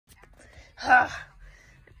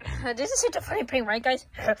This is such a funny prank, right, guys?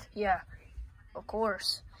 Yeah, of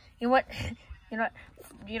course. You know what?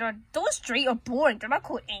 Those straight are boring. They're not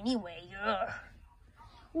cool anyway. Ugh.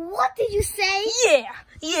 What did you say?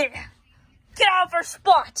 Yeah. Get out of our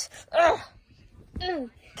spot.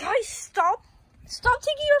 Guys, stop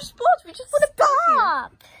taking your spots. We just want to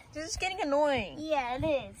stop. This is getting annoying. Yeah, it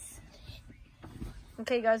is.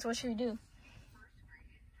 Okay, guys, what should we do?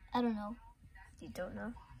 I don't know. You don't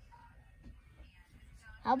know?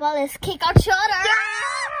 How about let's kick each other?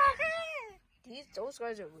 Those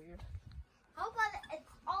guys are weird. How about it's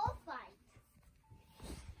all fight?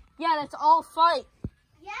 Yeah, let's all fight.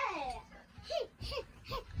 Yeah.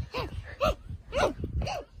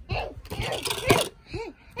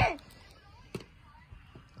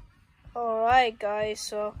 Alright, guys,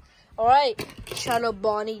 so... Alright, Shadow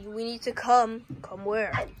Bonnie, we need to come. Come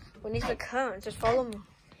where? We need to come. Just follow me.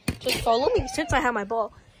 Just follow me since I have my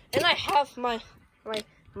ball. And I have my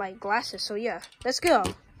glasses, so yeah. Let's go.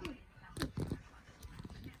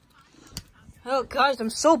 Oh, guys,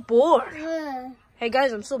 I'm so bored. Hey,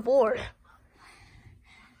 guys, I'm so bored.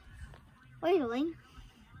 What are you doing?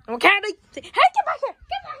 Okay, hey, get back here!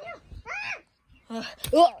 Get back here!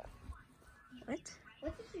 What?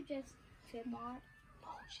 What did you just say, Mom?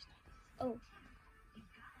 Oh.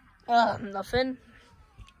 Nothing.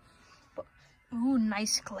 Ooh,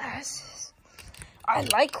 nice glasses. I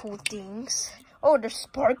like cool things. Oh, they're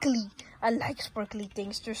sparkly. I like sparkly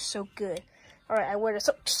things. They're so good. All right, I wear this.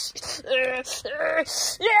 Yeah!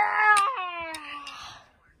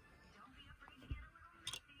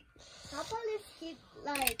 How about let's keep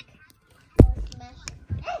smashing?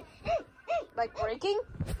 Like breaking?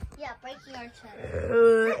 Yeah, breaking our chest.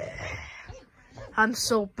 I'm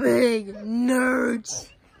so big, nerds.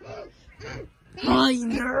 Hi,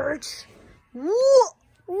 nerds. What?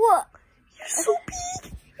 What? You're so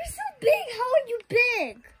big. You're so big. How are you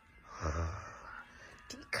big?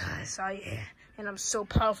 Because I am, and I'm so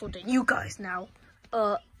powerful than you guys now.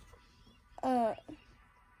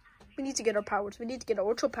 We need to get our powers. We need to get our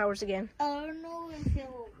ultra powers again. I don't know if it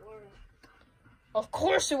will work. Of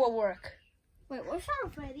course it will work. Wait, what's Shadow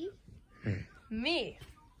Freddy? Me?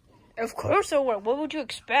 Of course it will work. What would you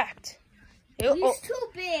expect? He's too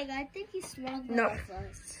big. I think he's stronger than us.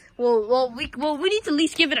 Well, we need to at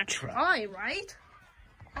least give it a try, right?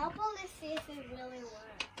 How about let's see if it really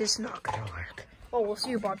works? It's not gonna work. Oh, we'll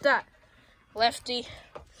see about that. Lefty.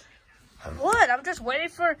 What? I'm just waiting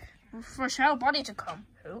for Shadow Bonnie to come.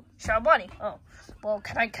 Who? Shadow Bonnie. Oh. Well,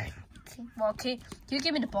 can you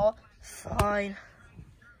give me the ball? Fine.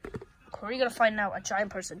 Who are you gonna find now? A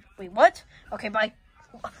giant person. Wait, what? Okay, bye.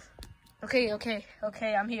 Okay,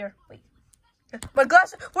 I'm here. Wait. My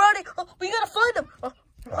glasses! Where are they? Oh, we gotta find them! Oh,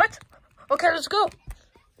 what? Okay, let's go.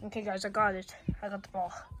 Okay, guys, I got it. I got the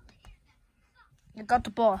ball. I got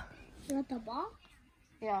the ball. You got the ball?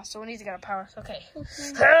 Yeah, so we need to get our powers. Okay.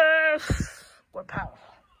 We're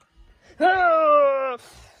powerful.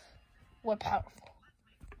 We're powerful.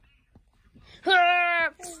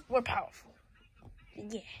 We're powerful.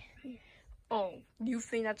 Yeah. Oh, you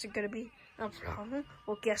think that's gonna be a problem?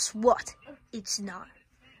 Well, guess what? It's not.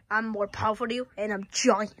 I'm more powerful than you, and I'm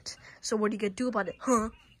giant. So what are you gonna do about it, huh?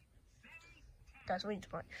 Guys, we need to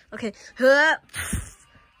find. Okay.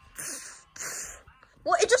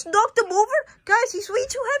 What? It just knocked him over? Guys, he's way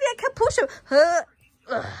too heavy. I can't push him.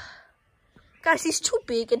 Guys, he's too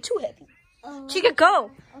big and too heavy. She can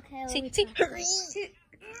go. Okay. See, hurry. See,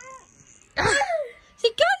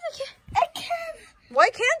 guys, I can't. Why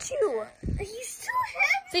can't you? He's too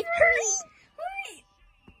heavy. See, hurry.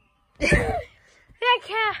 I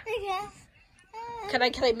can't.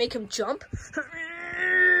 Can I make him jump?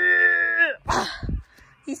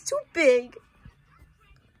 He's too big.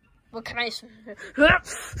 What can I?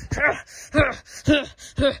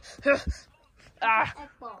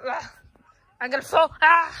 I'm gonna fall.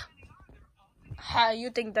 How you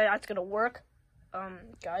think that's gonna work?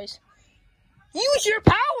 Guys, use your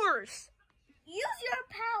powers. Use your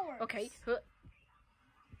power. Okay.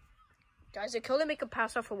 Guys, I can only make him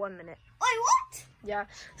pass out for 1 minute. Wait, what? Yeah,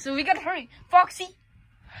 so we gotta hurry. Foxy!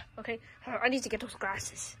 Okay, I need to get those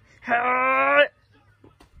glasses.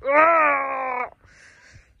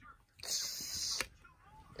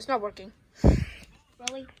 It's not working.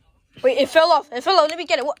 Really? Wait, it fell off. Let me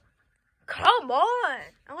get it. What? Come on!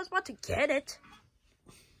 I was about to get it.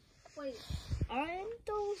 Wait, aren't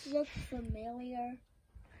those look familiar?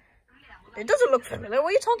 It doesn't look familiar.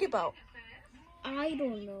 What are you talking about? I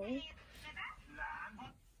don't know.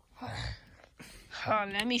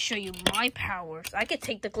 Let me show you my powers. I could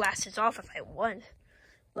take the glasses off if I want.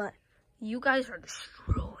 But you guys are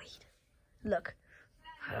destroyed. Look.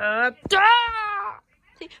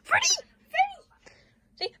 See, Freddy!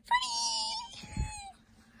 See, Freddy!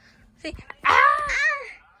 See,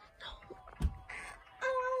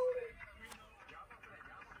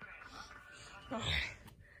 No.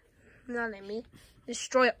 Now let me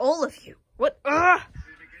destroy all of you. What?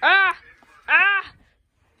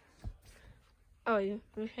 Oh, you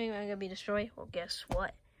think I'm gonna be destroyed? Well, guess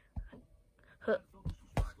what?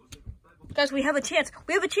 Guys, we have a chance.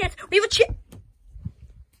 We have a chance. We have a chance.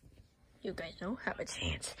 You guys don't have a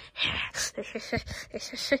chance.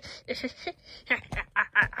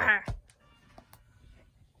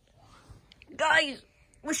 Guys,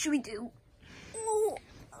 what should we do?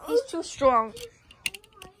 He's too strong.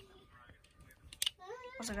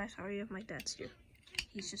 Also, guys, sorry if my dad's here.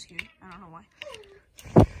 He's just here. I don't know why.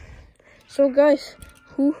 So, guys,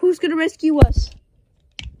 who's gonna rescue us?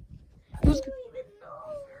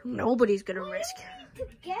 Nobody's gonna rescue.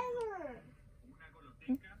 Together.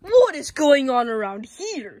 What is going on around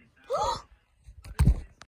here?